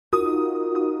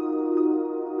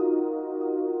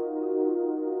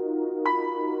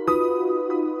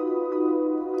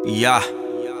Yeah,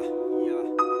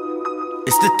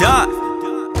 it's the dot.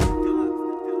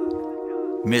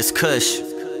 Miss Kush.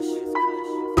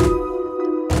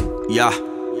 Yeah.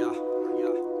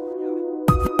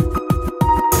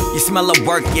 You smell of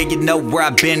work, yeah, you know where I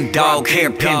been, dog.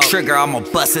 Hairpin trigger, I'ma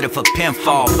bust it if a pin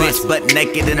fall. Bitch butt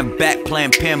naked in the back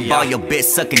playing pinball. Your bitch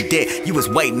sucking dick, you was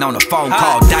waiting on a phone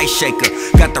call. Dice shaker,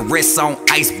 got the wrists on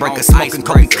icebreaker. Smoking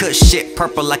Kobe Kush shit,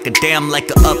 purple like a damn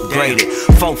Laker upgraded.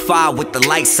 4-5 with the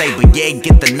lightsaber, yeah,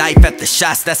 get the knife after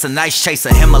shots. That's a nice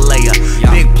chaser, Himalaya.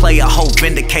 Big player, whole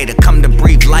vindicator. Come to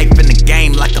breathe life in the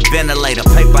game like a ventilator.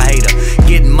 Paper hater,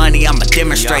 getting money, I'm a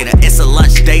demonstrator. It's a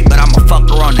lunch date, but I'm a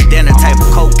fucker on the dinner table.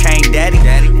 Cocaine daddy,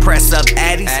 press up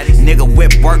addies. Nigga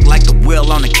whip work like the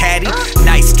wheel on the caddy.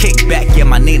 Nice kickback, yeah,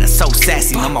 my Nina so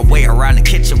sassy. On my way around the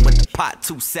kitchen with the pot,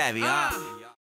 too savvy,